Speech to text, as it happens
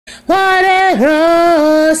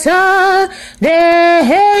poderosa de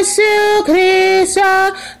Jesucristo,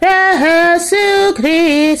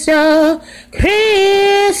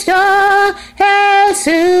 Cristo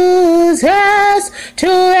Jesús es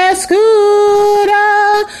tu escudo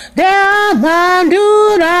de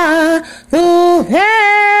armadura, tu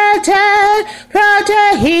vete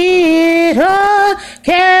protegido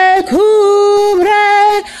que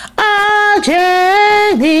cubre a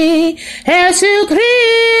Jamie.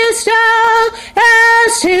 Jesucristo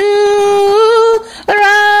es tu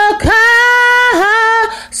roca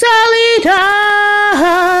sólida,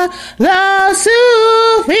 la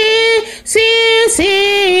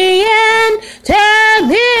suficientemente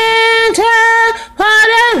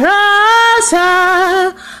poderosa.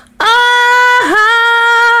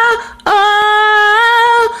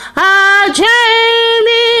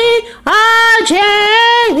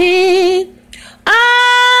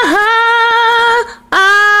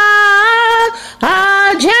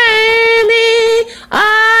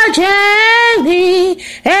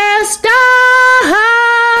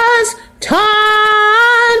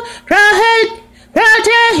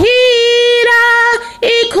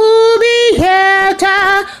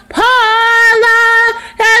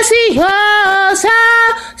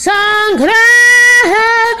 Sangre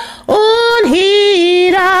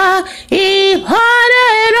unida y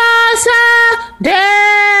poderosa de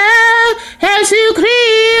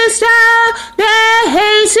Jesucristo,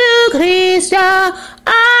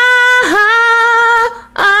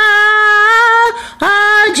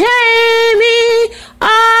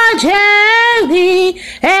 Jamie,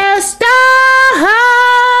 estás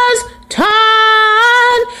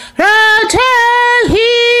tan protegida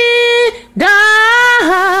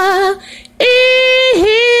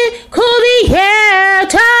y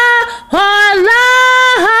cubierta por la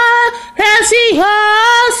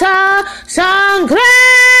preciosa sangre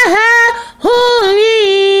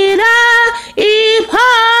unida y poderosa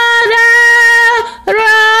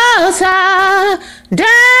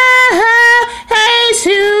de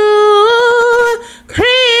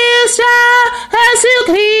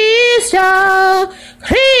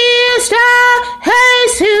Cristo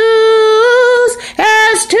Jesús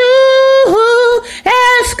es tu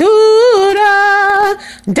escudo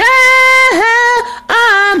de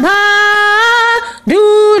armadura,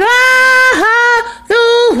 tu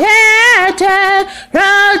vete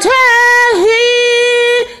protegido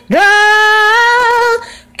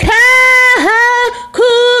que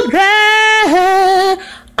cubre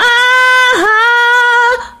a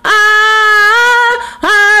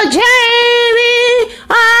Jamie.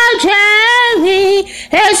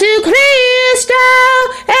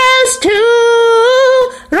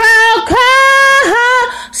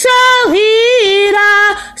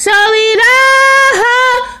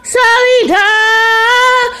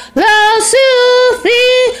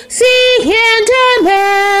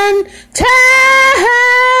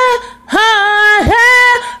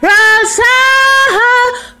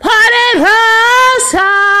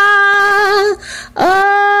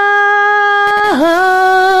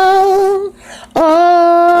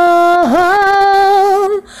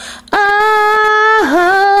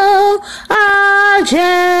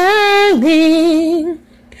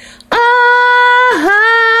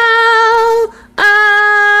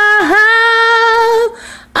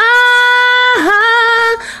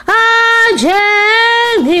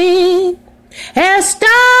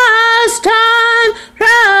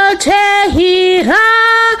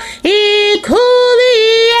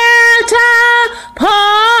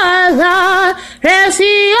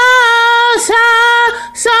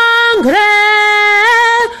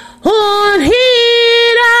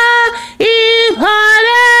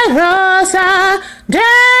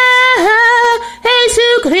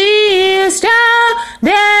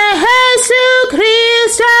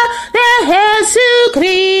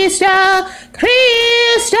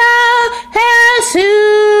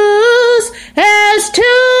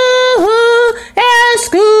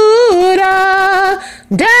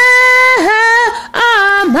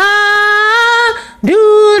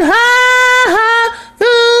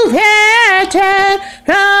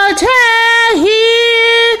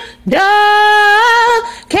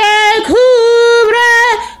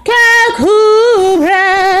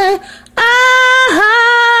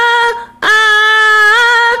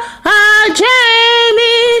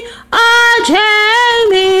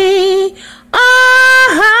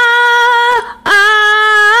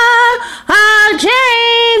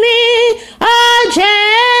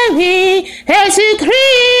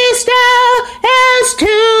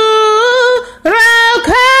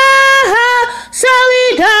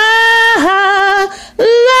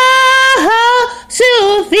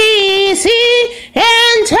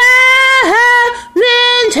 Inteligente,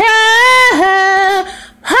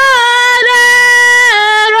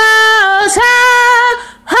 poderosa,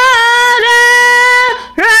 poderosa,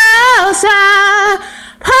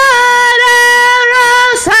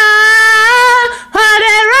 poderosa,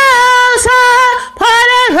 poderosa,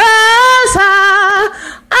 poderosa.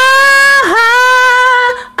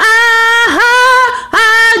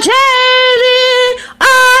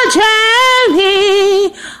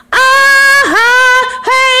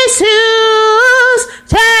 Jamie, Jesus,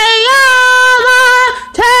 te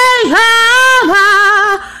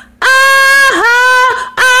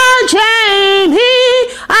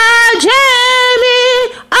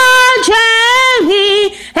llama,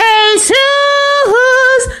 Jamie,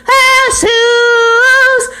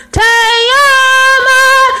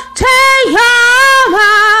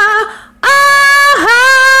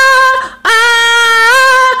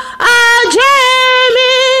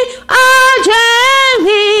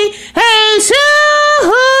 Jamie, Jesus, te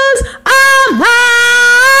llama,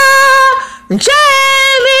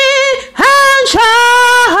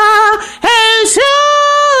 jamie-hanshaw, Jesus,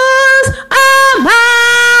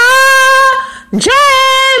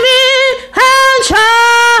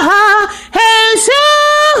 jamie-hanshaw,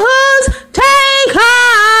 Jesus, take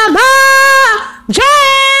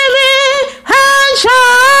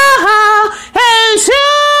jamie-hanshaw, Jesus,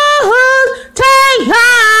 take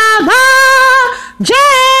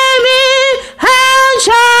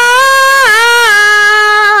jamie-hanshaw.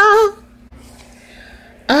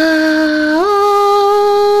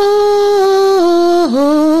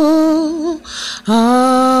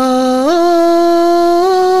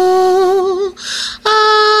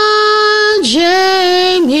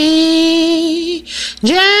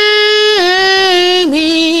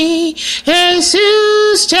 Jamie,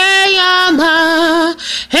 Jesus te llama,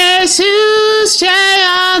 Jesus te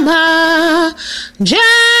llama, Jamie,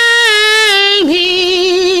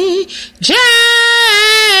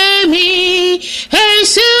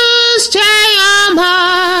 Jesus te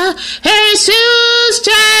llama, Jesus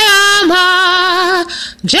te llama,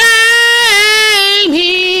 Jamie,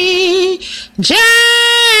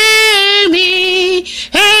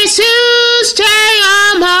 Jesus te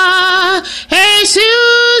llama,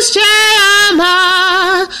 Jesus te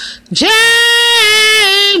llama, Jamie,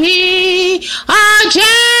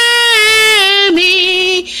 Jamie,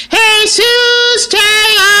 Jesus te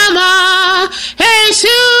llama,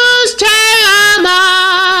 Jesus te llama,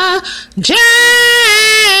 Jamie,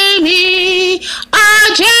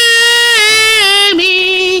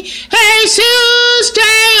 Jamie, Jesus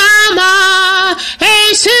te llama,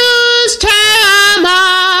 Jesus te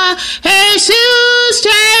llama, Jesus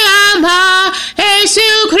te llama,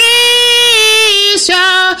 Jesucristo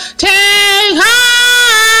te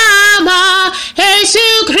llama,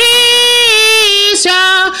 Jesucristo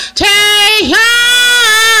te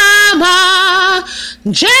llama,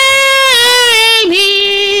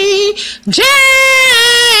 Jamie, Jamie,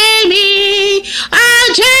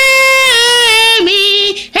 Jamie,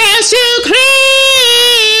 Jesucristo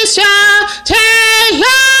te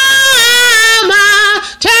llama,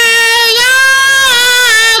 te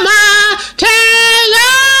llama, te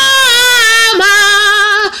llama,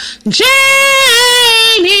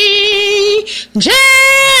 Jamie, Jamie,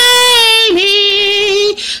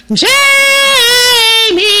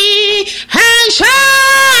 jamie-hanshaw,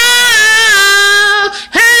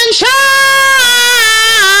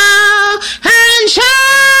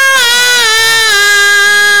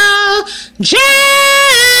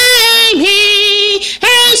 Jamie,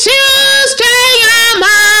 Jesus te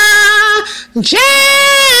llama, Jamie,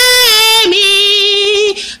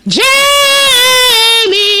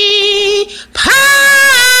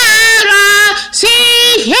 para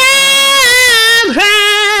siempre.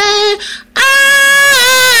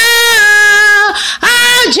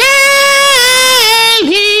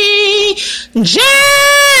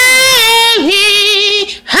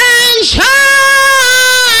 Jamie-hanshaw,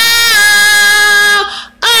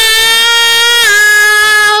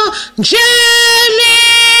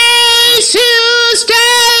 Jesus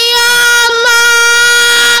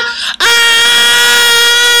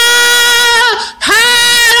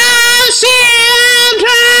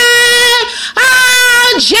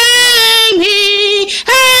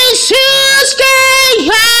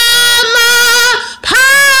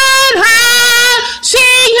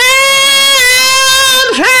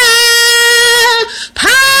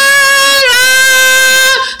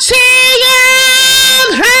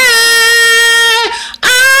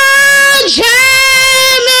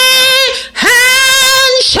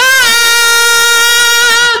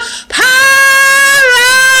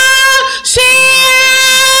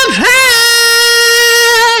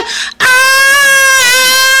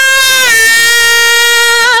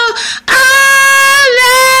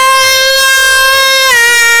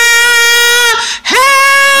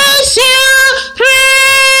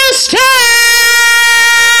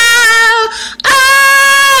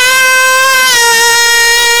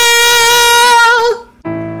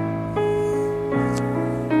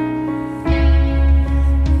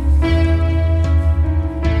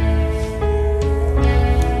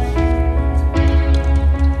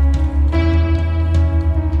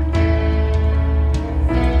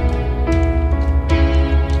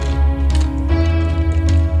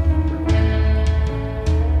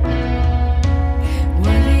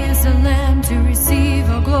to receive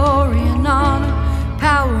all glory and honor,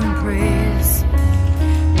 power and praise.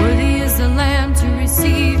 Worthy is the Lamb to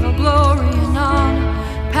receive all glory and honor,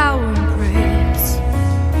 power and praise.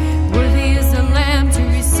 Worthy is the Lamb to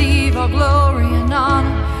receive all glory and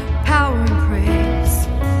honor, power and praise.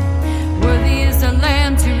 Worthy is the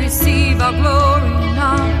Lamb to receive all glory and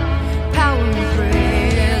honor, power and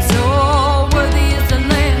praise. Oh, worthy is the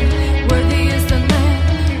Lamb, worthy is the Lamb,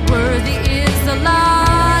 worthy is the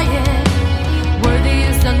Lion. Worthy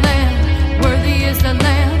is the Lamb, worthy is the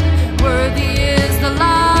Lamb, worthy is the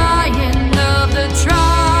Lion of the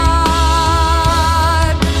tribe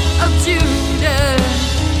of Judah,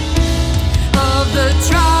 of the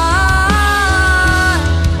tribe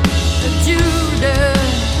of Judah.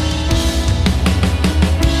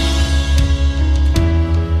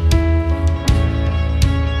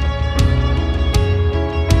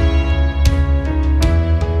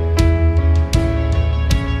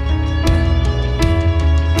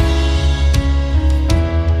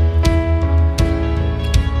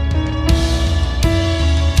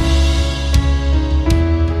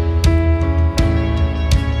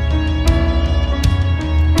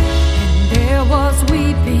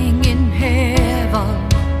 Weeping in heaven,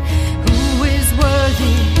 who is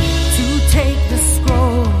worthy to take the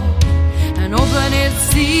scroll and open its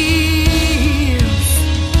seals?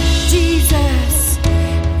 Jesus,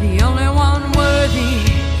 the only one worthy,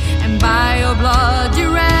 and by your blood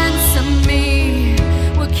you ransomed me.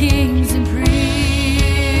 We're King